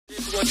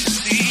What you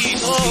see,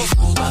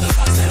 oh, by the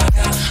thoughts that I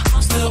got.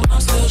 I'm still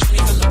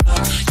dreaming the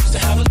love. Used to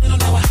have a little,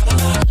 now I have a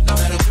lot. No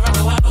matter where I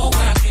go, I know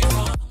where I came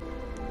from.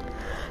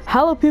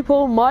 Hello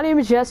people, my name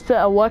is Jesper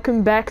and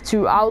welcome back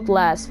to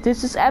Outlast.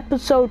 This is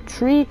episode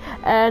 3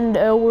 and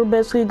we're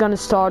basically gonna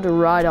start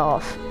right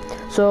off.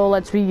 So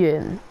let's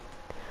begin.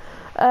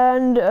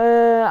 And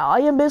I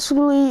am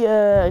basically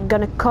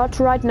gonna cut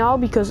right now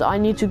because I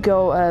need to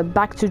go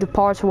back to the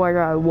part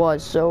where I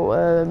was. So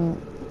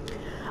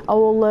I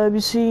will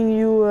be seeing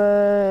you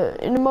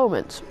in a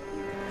moment.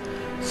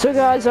 So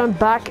guys, I'm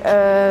back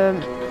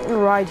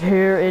right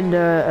here in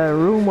the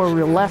room where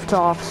we left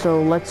off.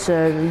 So let's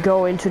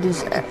go into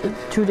this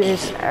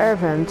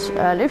event.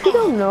 And if you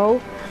don't know,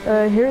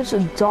 here's a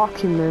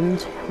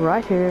document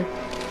right here.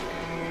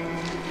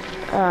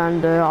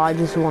 And I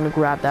just want to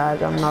grab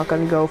that. I'm not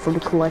gonna go for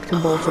the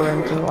collectibles or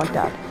anything like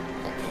that.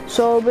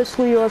 So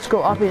basically, let's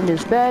go up in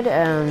this bed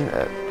and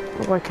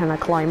where can I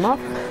climb up?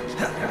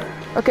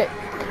 Okay.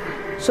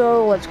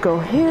 So let's go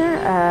here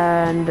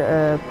and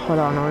put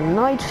on our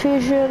night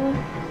vision.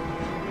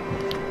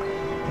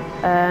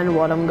 And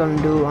what I'm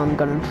gonna do, I'm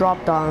gonna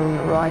drop down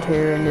right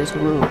here in this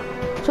room.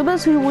 So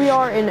basically we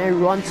are in a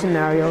run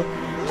scenario.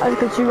 As you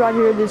can see right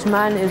here, this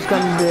man is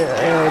gonna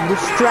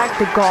distract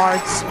the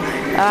guards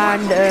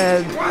and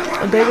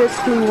they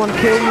basically want to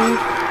kill me.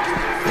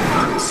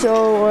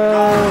 So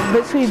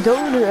basically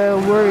don't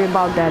worry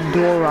about that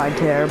door right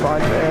there,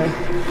 but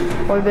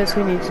what we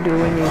basically need to do,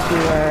 we need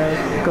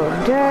to go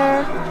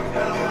there,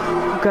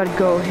 gotta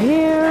go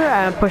here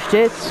and push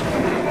this.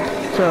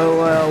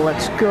 So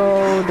let's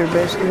go. They're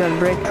basically gonna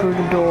break through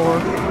the door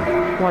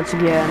once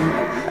again,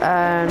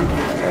 and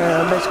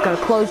basically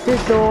gonna close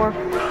this door.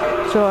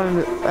 So I'm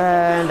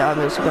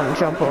basically gonna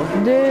jump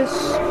over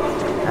this,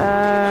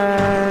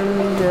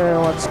 and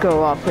let's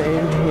go up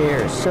in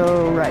here.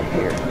 So right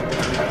here,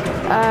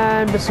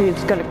 and basically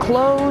it's gonna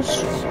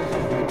close.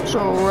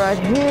 So right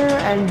here,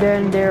 and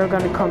then they're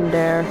gonna come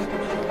there,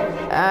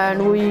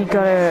 and we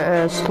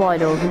gotta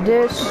slide over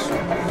this,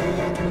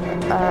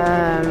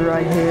 and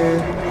right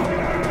here.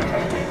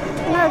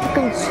 As you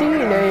can see,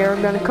 they are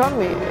gonna come.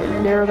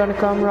 They're gonna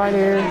come right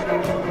here.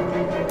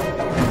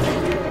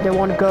 They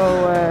want to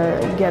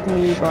go get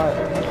me, but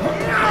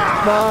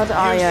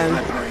I am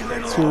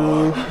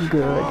too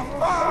good.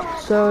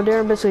 So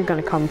they're basically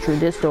gonna come through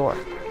this door,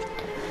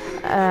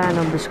 and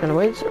I'm just gonna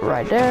wait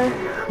right there,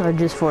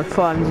 just for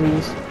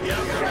funsies.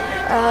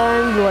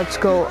 And let's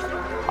go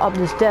up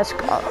this desk,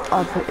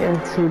 up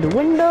and through the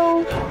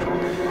window.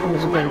 I'm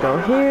just gonna go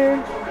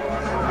here,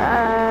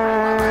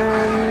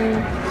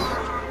 and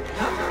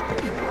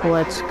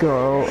let's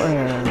go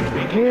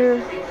here.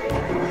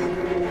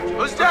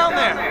 Who's down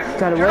there?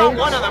 Gotta You're wait. not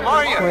one of them,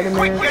 are you? Wait a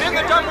minute. Quick, get in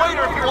the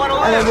dumbwaiter if you want to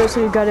And I live.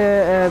 basically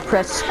gotta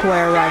press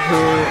square right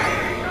here.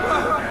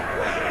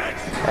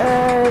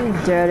 And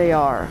there they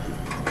are.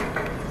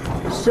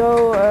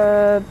 So,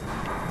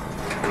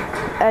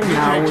 and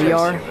now we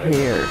are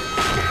here.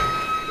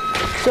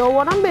 So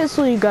what I'm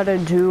basically gonna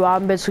do,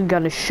 I'm basically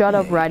gonna shut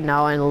up right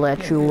now and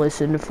let you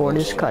listen for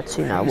this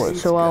cutscene.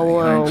 So I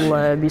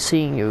will be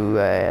seeing you,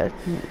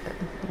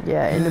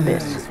 yeah, in a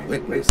bit.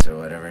 Witness or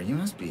whatever, you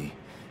must be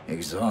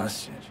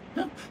exhausted.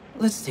 No,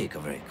 let's take a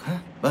break, huh,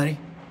 buddy?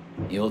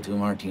 The old 2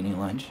 martini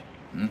lunch?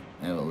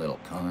 Have a little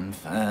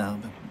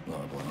confab, blah,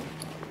 blah.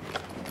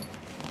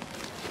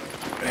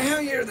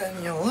 Heavier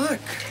than you look.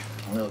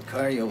 A little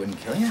cardio wouldn't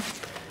kill you.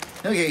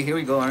 Okay, here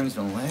we go, arms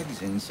and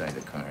legs inside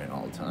the car at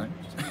all times.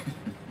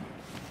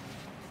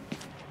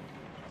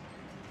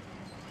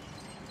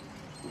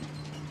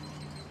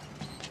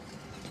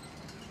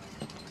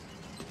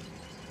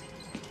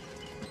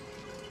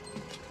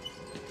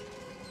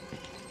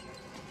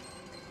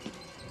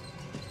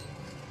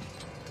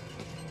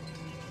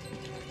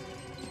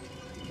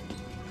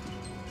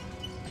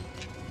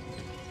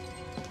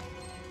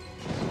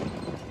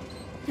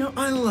 You know,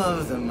 I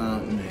love the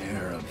mountain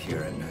air up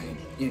here at night.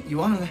 You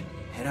want to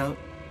head out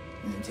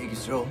and take a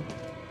stroll?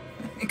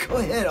 Go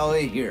ahead, I'll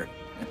wait here.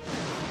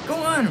 Go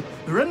on,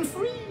 run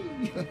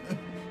free.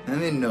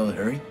 I'm in no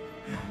hurry.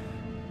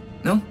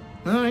 No?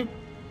 All right.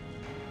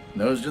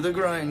 Nose to the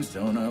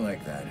grindstone, I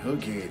like that.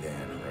 Okay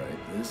then,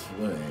 right this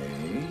way.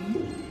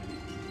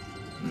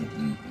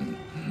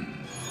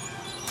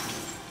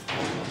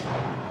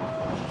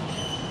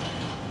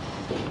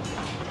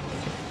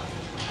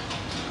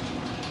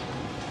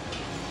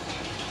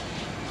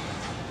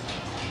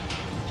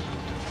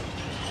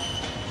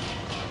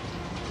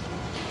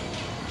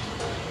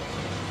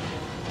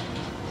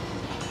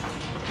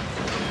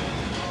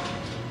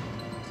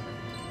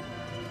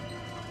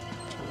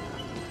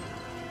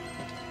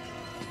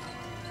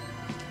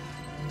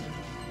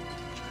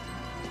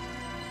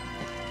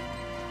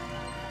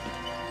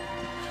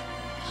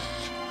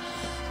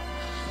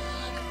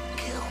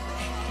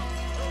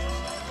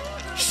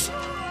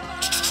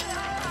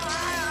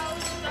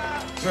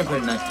 I'm not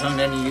putting that tongue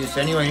to any use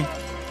anyway.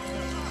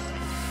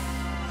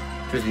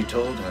 Truth be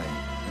told, I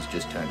was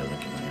just tired of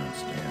licking my own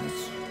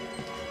stance.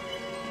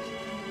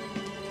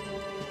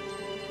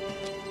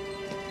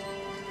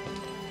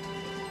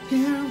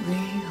 Here we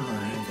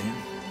are then.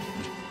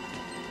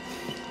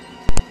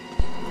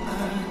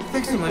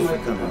 Thanks so much for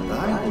coming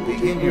by. We'll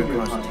begin your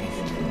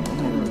consultation in a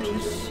moment.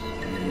 Just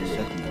a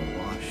second to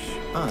wash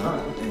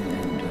up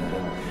and,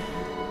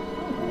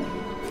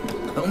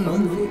 no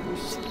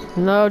movies.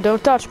 No,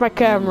 don't touch my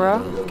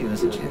camera. Give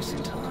us a chance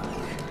to talk.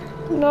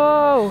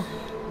 No!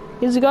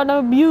 He's gonna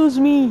abuse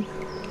me!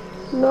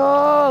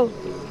 No!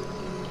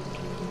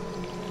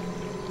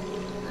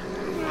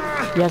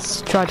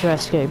 Yes, try to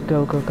escape.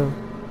 Go, go, go.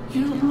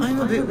 You know, I'm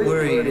a bit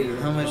worried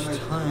how much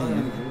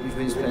time you've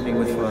been spending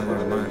with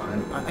Father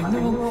Martin. I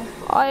know...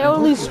 I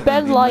only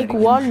spent like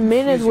 1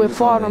 minute with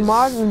Father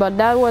Martin, but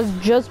that was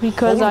just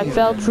because I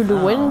fell through the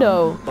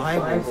window.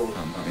 Bible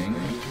thumping.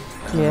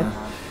 Yeah.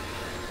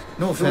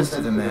 No offense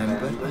to the man,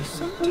 but I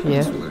sometimes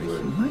Yeah. worry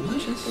he might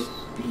just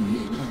be a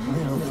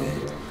little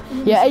bit...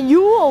 Yeah, and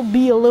you will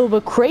be a little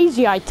bit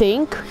crazy, I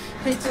think.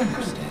 It's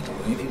understandable.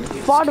 If you-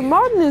 Father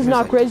Martin is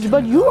not crazy,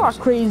 but you are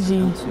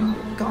crazy.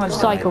 God,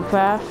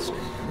 Psychopath.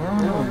 we're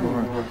on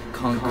more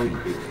concrete.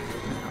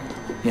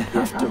 You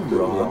have to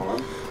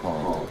rob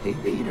Paul. Hey,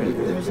 Peter,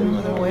 there's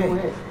another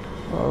way.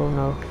 Oh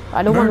no.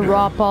 I don't want to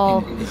rob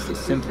Paul. It's the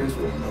simplest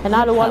form. And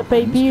I don't want to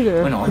pay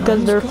Peter. When all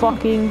Because they're comes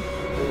fucking... a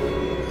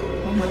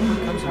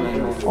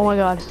matter of... Oh my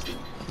god.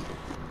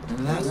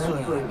 And that's what I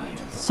mean.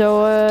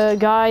 So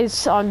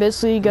guys, I'm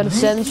basically gonna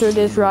censor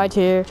this right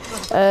here,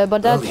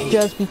 but that's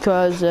just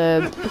because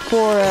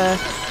for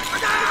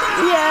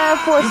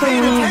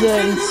some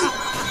reasons.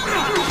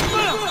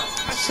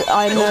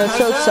 I'm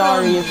so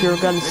sorry if you're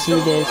gonna see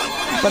this,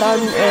 but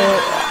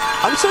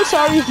I'm so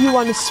sorry if you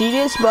want to see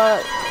this,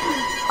 but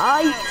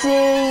I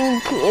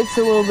think it's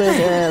a little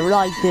bit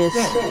like this.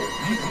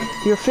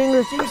 Your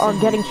fingers are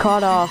getting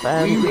cut off,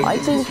 and I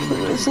think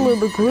it's a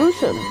little bit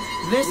gruesome.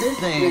 This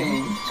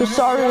thing... So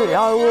sorry,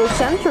 I will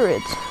censor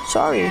it.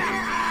 Sorry.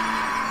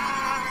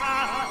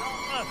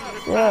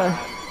 Yeah.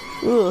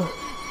 Ugh.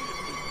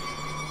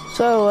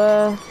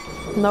 So,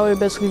 now we're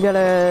basically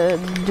gonna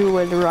do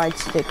with the right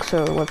stick,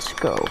 so let's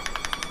go.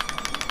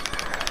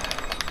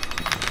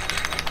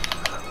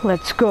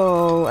 Let's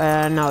go,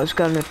 and now it's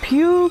gonna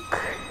puke.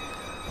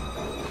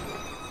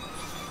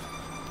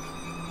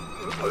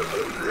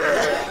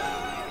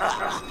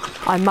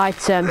 I might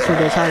censor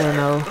this, I don't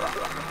know.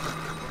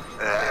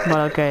 But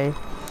okay.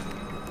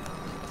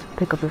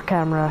 Pick up your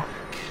camera.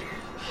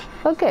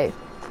 Okay.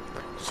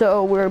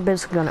 So we're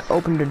basically gonna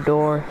open the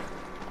door.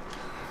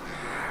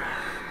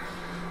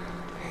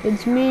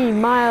 It's me,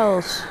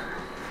 Miles.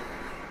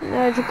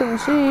 As you can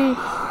see,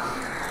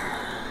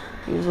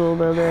 he's a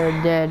little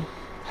bit dead.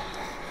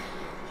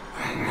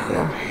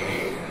 Yeah.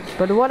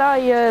 But what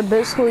I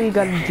basically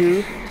gotta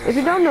do, if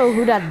you don't know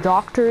who that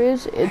doctor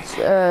is, it's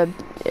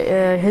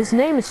his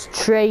name is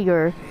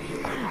Traeger,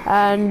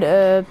 and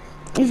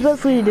he's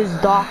basically this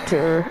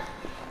doctor,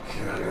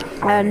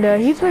 and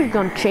he's basically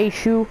gonna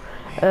chase you.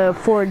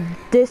 For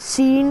this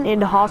scene in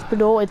the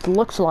hospital, it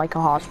looks like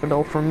a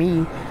hospital for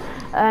me,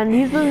 and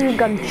he's basically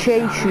gonna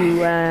chase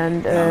you,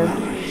 and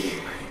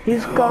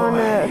he's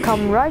gonna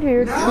come right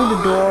here through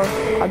the door.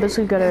 I'm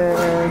basically gonna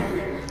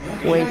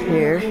wait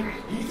here,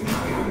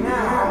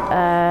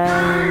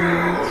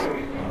 and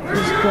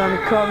he's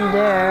gonna come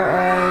there,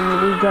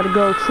 and we gotta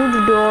go through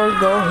the door,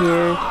 go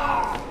here,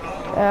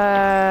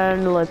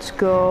 and let's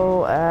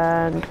go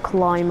and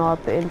climb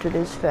up into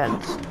this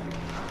fence.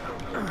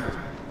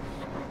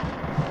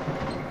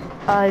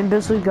 I'm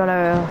basically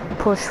gonna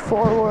push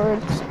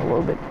forwards a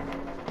little bit,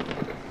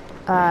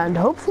 and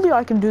hopefully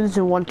I can do this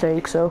in one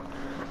take. So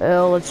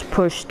let's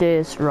push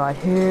this right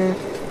here,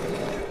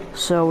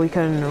 so we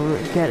can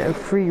get a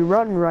free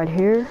run right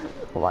here,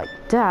 like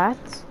that.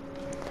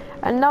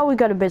 And now we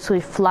gotta basically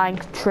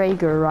flank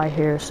Traeger right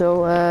here.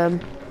 So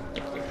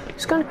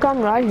he's gonna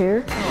come right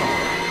here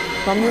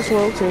from this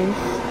little thing,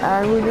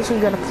 and we're just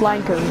gonna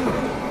flank him.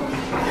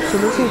 So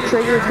this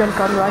Traeger is gonna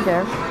come right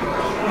there.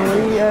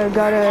 We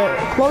gotta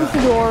close the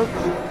door,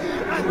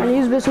 and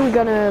he's basically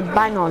gonna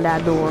bang on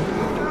that door.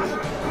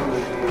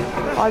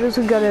 I'm just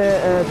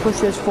gonna push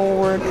this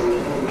forward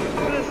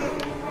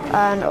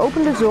and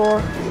open the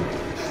door,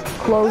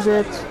 close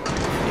it,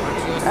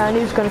 and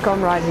he's gonna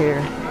come right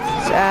here.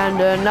 And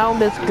now I'm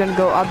basically gonna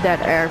go up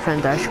that air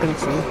vent, as you can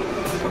see.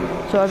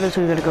 So I'm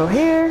basically gonna go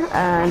here,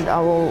 and I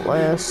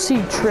will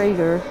see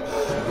Traeger.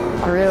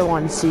 I really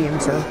want to see him,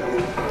 so.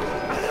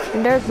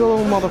 And there's the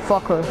little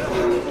motherfucker.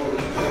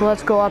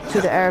 Let's go up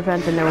to the air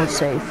vent and then we're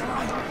safe.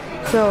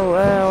 So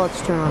let's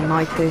turn on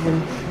night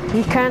vision.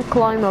 You can't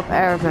climb up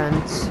air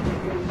vents.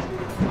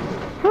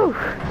 Whew.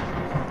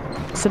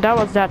 So that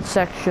was that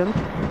section.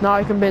 Now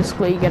I can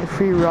basically get a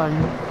free run.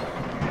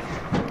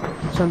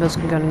 So I'm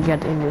basically gonna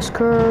get in this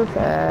curve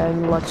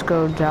and let's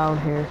go down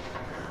here.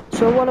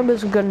 So what I'm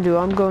basically gonna do,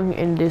 I'm going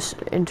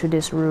into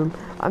this room.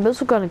 I'm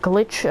basically gonna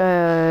glitch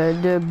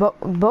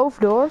both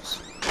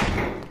doors.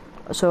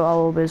 So I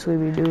will basically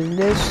be doing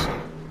this,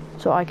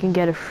 so I can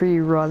get a free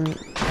run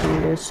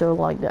through this, so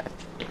like that.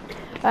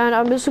 And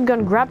I'm just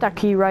gonna grab that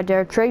key right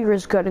there. Traeger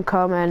is gonna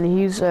come and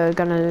he's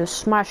gonna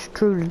smash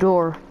through the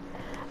door.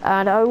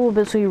 and I will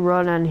basically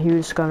run, and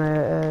he's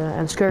gonna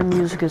and scary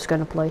music is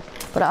gonna play.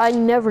 But I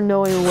never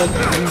know in what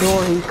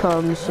door he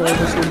comes, so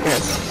this will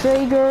press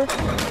trigger,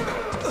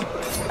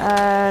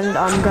 and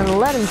I'm gonna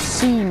let him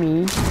see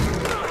me.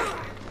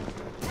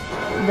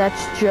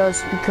 That's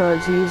just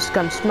because he's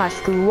gonna smash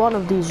through one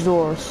of these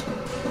doors.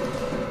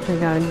 We're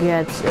gonna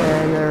get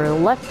the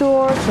left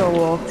door, so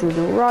we'll walk through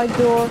the right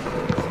door.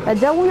 And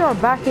then we are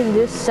back in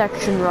this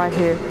section right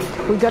here.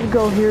 We gotta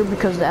go here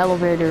because the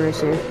elevator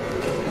is here.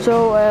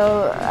 So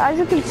as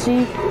you can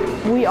see,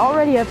 we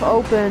already have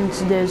opened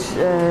this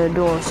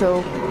door.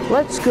 So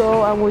let's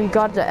go, and we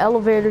got the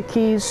elevator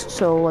keys.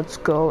 So let's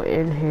go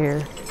in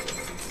here.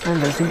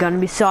 And this is gonna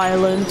be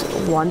silent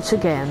once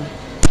again.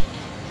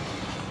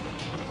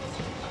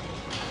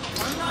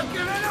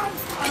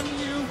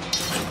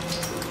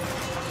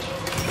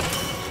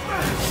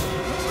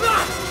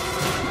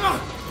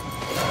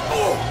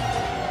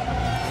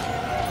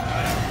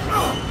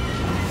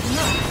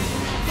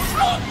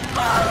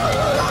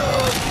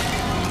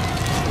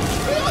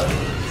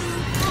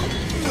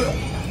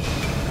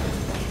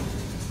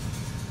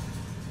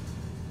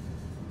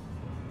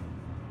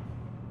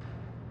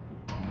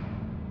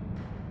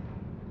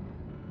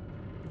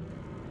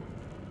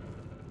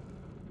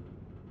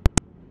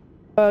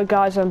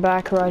 Guys, I'm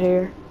back right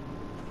here.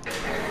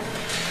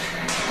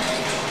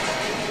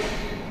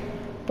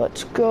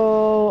 Let's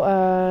go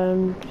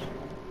and...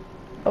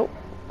 oh,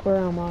 where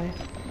am I?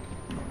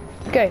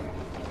 Okay.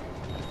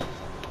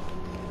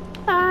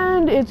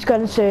 And it's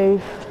gonna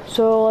save.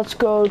 So let's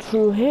go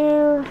through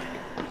here.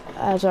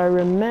 As I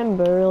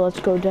remember, let's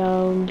go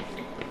down.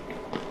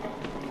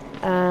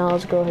 And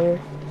let's go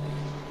here.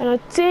 And I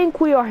think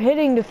we are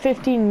hitting the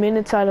 15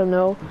 minutes, I don't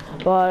know.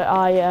 But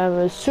I am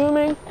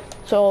assuming.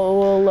 So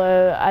we'll,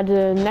 at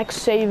the next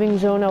saving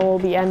zone, I will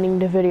be ending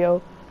the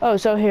video. Oh,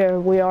 so here,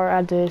 we are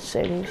at the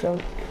saving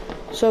zone.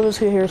 So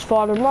basically here's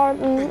Father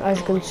Martin, as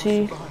you can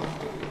see.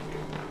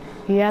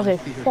 He has a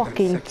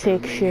fucking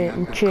thick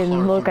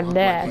chin, look at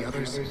that.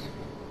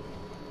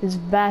 His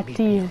bad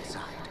teeth.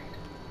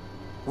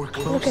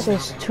 Look at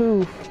his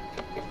tooth.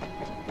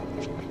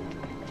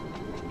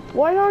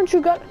 Why aren't you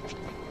got...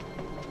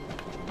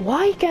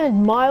 why can't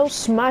Miles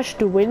smash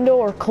the window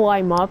or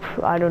climb up?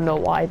 I don't know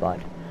why, but...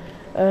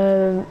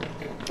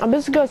 I'm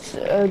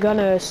basically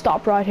gonna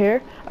stop right here.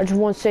 I just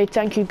want to say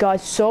thank you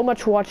guys so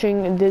much for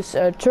watching this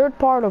third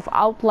part of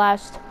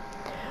Outlast,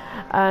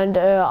 and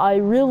I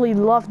really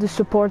love the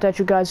support that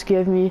you guys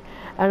give me,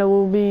 and I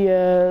will be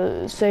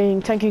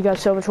saying thank you guys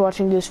so much for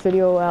watching this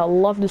video. I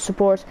love the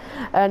support,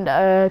 and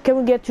can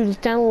we get to the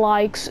 10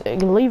 likes?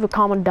 Leave a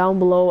comment down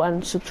below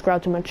and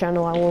subscribe to my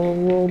channel. I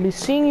will be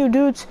seeing you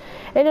dudes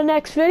in the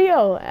next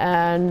video,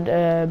 and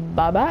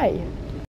bye bye.